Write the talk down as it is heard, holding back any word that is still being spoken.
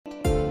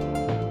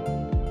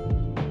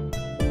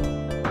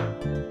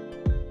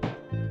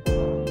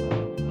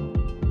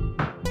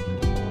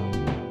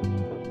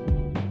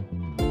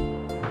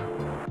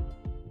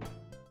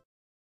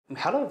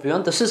Hello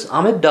everyone, this is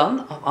Ahmed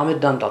Dawn of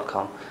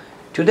AhmedDawn.com.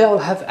 Today I'll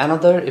have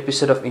another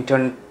episode of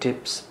Internet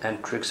Tips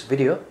and Tricks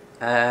video,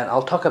 and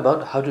I'll talk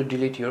about how to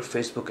delete your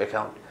Facebook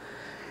account.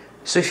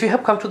 So if you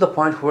have come to the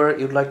point where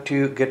you'd like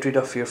to get rid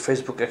of your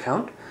Facebook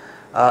account,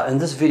 in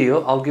this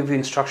video I'll give you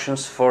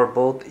instructions for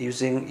both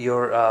using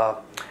your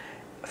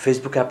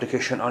Facebook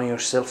application on your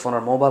cell phone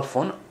or mobile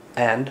phone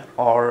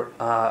or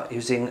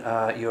using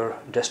your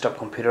desktop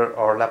computer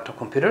or laptop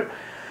computer.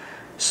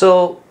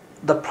 So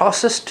the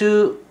process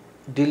to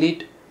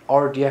delete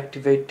or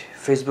deactivate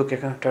Facebook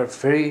account are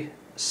very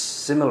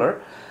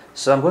similar,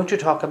 so I'm going to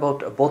talk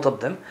about both of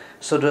them.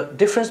 So the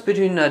difference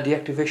between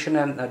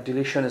deactivation and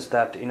deletion is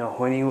that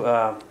when you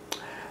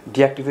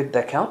deactivate the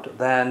account,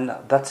 then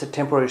that's a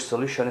temporary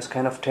solution. It's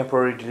kind of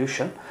temporary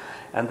deletion,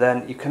 and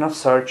then you cannot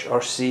search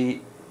or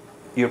see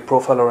your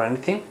profile or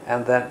anything,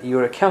 and then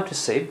your account is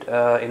saved.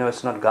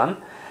 It's not gone,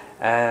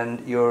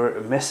 and your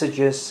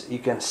messages you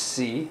can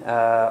see,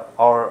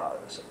 or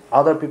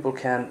other people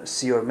can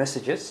see your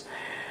messages,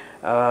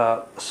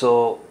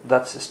 so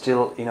that's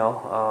still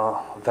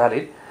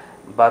valid.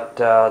 But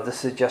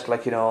this is just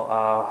like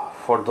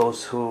for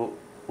those who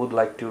would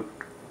like to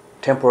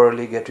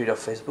temporarily get rid of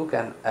Facebook,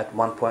 and at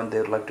one point they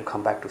would like to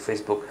come back to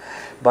Facebook.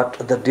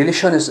 But the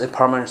deletion is a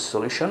permanent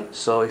solution.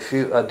 So if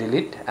you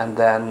delete, and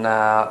then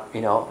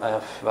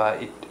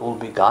it will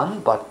be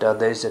gone, but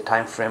there is a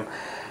time frame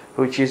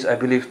which is, I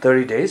believe,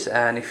 30 days,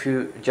 and if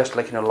you just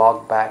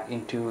log back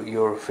into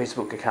your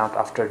Facebook account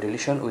after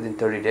deletion within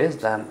 30 days,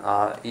 then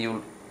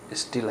you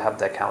still have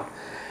the account.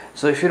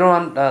 So if you don't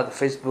want the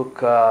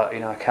Facebook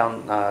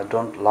account,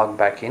 don't log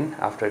back in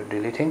after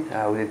deleting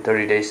within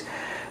 30 days.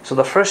 So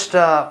the first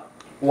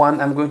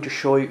one I'm going to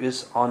show you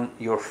is on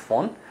your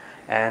phone,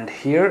 and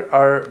here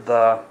are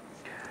the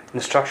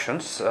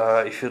instructions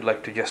if you'd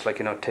like to just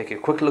take a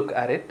quick look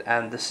at it.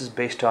 And this is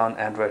based on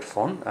Android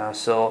phone.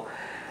 So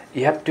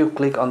you have to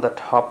click on the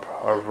top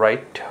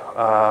right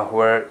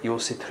where you'll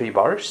see 3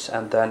 bars,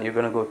 and then you're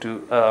going to go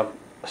to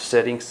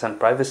settings and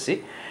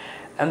privacy,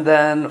 and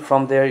then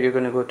from there you're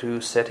going to go to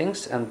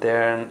settings, and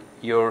then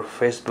your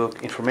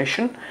Facebook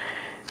information,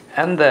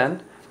 and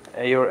then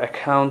your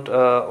account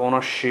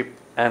ownership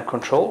and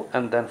control,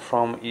 and then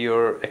from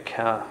your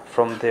account,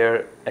 from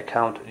their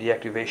account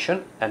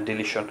deactivation and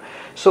deletion.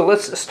 So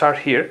let's start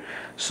here.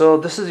 So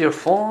this is your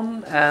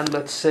phone, and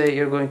let's say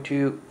you're going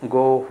to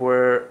go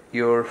where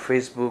your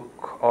Facebook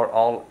or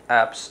all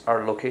apps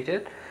are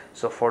located.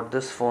 So for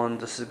this phone,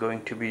 this is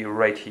going to be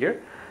right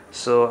here.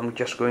 So I'm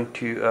just going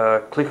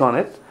to click on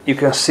it. You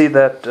can see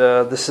that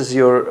this is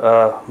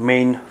your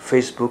main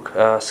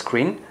Facebook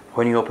screen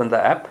when you open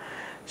the app.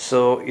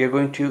 So you're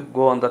going to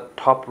go on the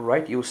top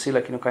right. You'll see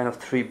kind of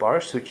 3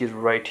 bars, which is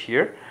right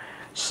here.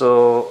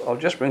 So I'll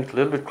just bring it a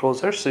little bit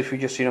closer. So if you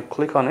just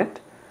click on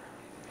it,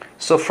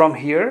 so from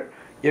here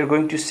you're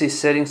going to see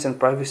settings and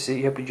privacy.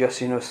 You have to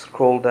just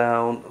scroll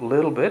down a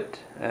little bit,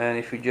 and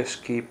if you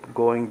just keep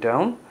going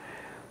down,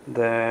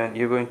 then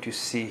you're going to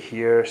see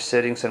here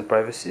settings and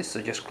privacy.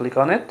 So just click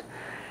on it,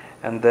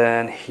 and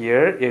then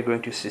here you're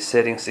going to see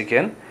settings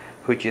again,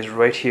 which is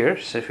right here.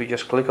 So if you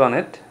just click on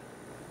it,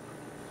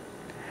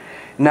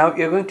 now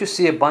you're going to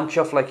see a bunch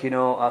of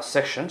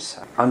sections.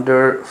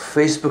 Under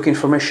Facebook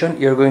information,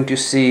 you're going to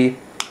see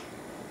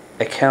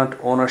account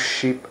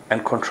ownership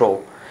and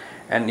control,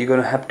 and you're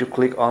going to have to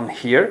click on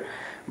here.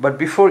 But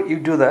before you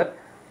do that,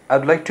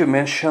 I'd like to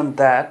mention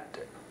that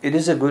it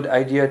is a good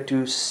idea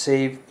to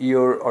save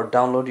your or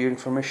download your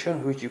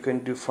information, which you can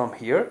do from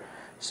here.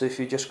 So if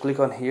you just click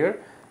on here,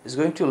 it's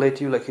going to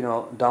let you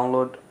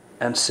download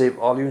and save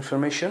all your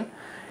information,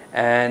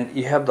 and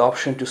you have the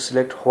option to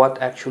select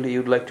what actually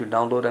you'd like to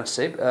download and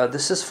save.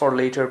 This is for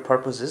later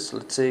purposes.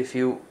 Let's say if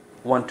you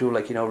want to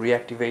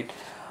reactivate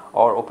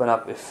or open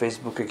up a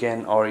Facebook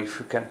again, or if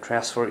you can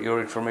transfer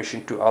your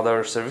information to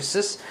other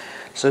services.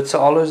 So it's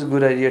always a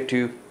good idea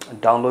to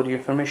download your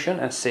information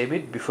and save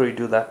it before you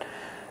do that.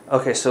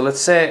 Okay, so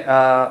let's say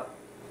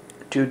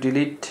to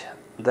delete,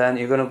 then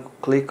you're going to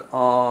click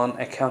on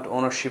account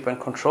ownership and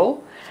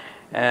control,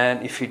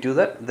 and if you do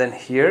that, then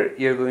here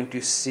you're going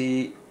to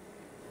see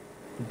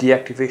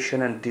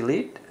deactivation and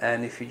delete,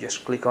 and if you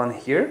just click on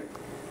here,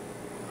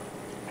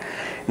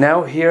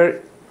 now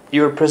here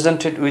you're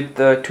presented with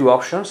 2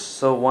 options.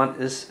 So one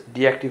is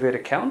deactivate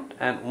account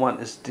and one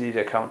is delete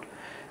account.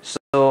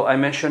 So I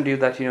mentioned to you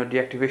that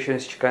deactivation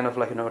is kind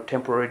of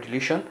temporary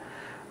deletion.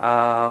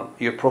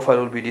 Your profile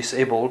will be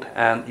disabled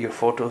and your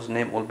photo's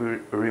name will be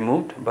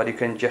removed, but you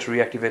can just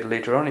reactivate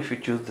later on if you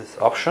choose this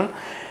option.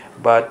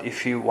 But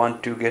if you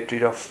want to get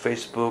rid of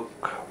Facebook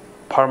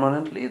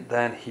permanently,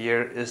 then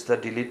here is the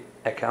delete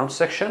account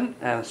section,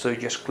 and so you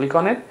just click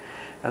on it,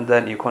 and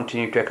then you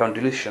continue to account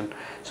deletion.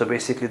 So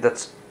basically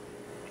that's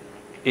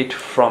it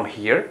from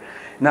here.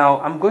 Now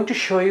I'm going to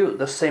show you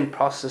the same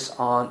process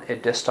on a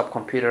desktop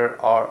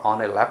computer or on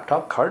a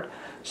laptop card.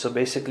 So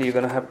basically you're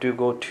going to have to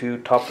go to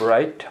top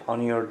right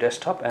on your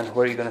desktop, and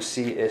where you're going to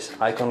see is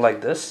icon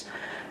like this,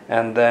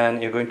 and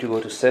then you're going to go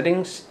to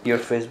settings, your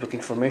Facebook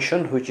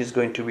information, which is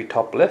going to be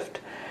top left,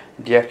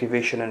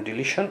 deactivation and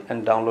deletion,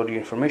 and download your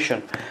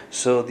information.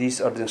 So these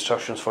are the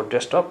instructions for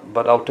desktop,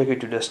 but I'll take you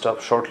to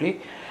desktop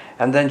shortly.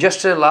 And then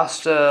just a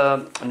last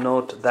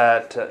note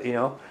that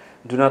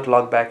do not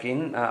log back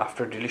in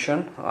after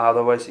deletion,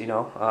 otherwise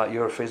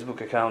your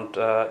Facebook account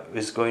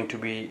is going to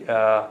be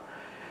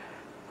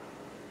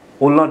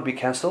will not be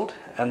cancelled,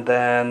 and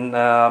then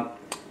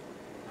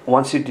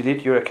once you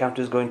delete, your account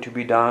is going to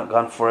be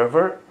gone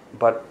forever,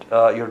 but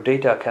your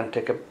data can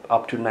take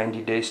up to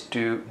 90 days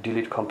to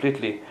delete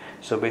completely.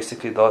 So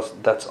basically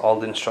that's all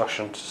the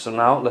instructions. So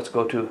now let's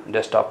go to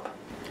desktop.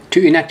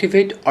 To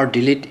inactivate or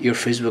delete your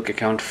Facebook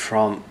account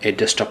from a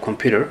desktop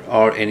computer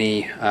or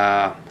any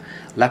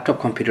laptop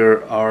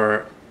computer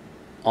or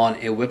on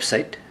a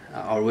website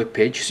or web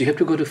page, so you have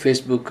to go to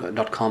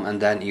facebook.com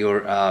and then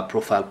your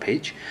profile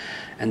page,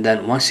 and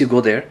then once you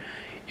go there,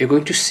 you're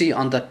going to see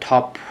on the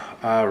top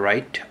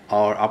right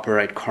or upper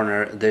right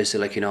corner there's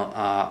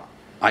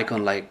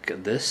icon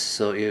like this.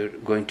 So you're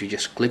going to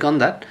just click on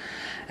that,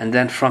 and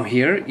then from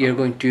here you're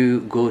going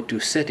to go to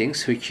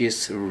settings, which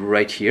is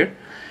right here,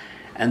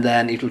 and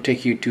then it will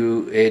take you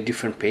to a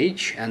different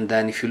page. And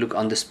then if you look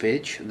on this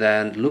page,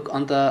 then look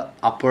on the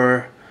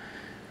upper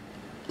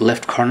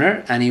left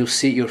corner and you'll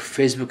see your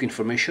Facebook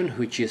information,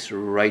 which is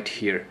right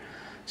here.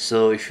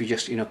 So if you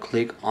just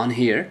click on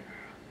here,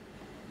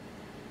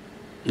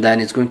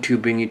 then it's going to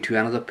bring you to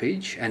another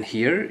page, and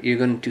here you're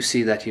going to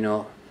see that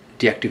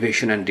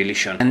deactivation and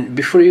deletion. And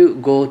before you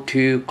go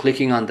to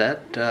clicking on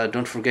that,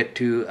 don't forget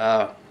to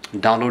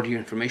download your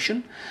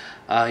information.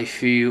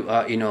 If you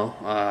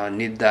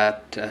need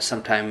that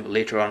sometime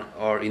later on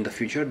or in the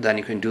future, then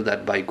you can do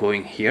that by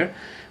going here.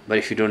 But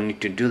if you don't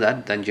need to do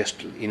that, then just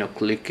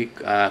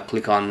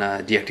click on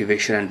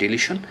deactivation and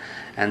deletion,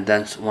 and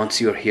then once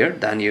you're here,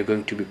 then you're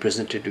going to be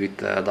presented with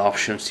the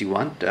options you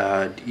want,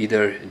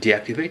 either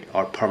deactivate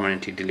or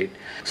permanently delete.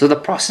 So the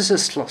process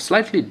is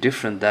slightly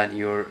different than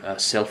your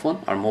cell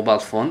phone or mobile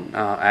phone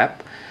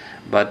app,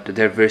 but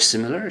they're very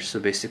similar. So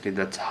basically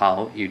that's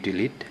how you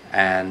delete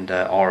and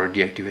or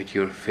deactivate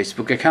your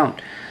Facebook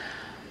account.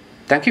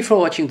 Thank you for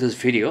watching this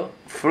video.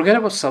 Forget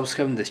about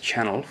subscribing this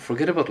channel,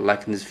 forget about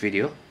liking this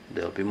video.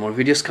 There'll be more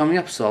videos coming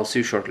up, so I'll see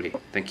you shortly.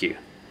 Thank you.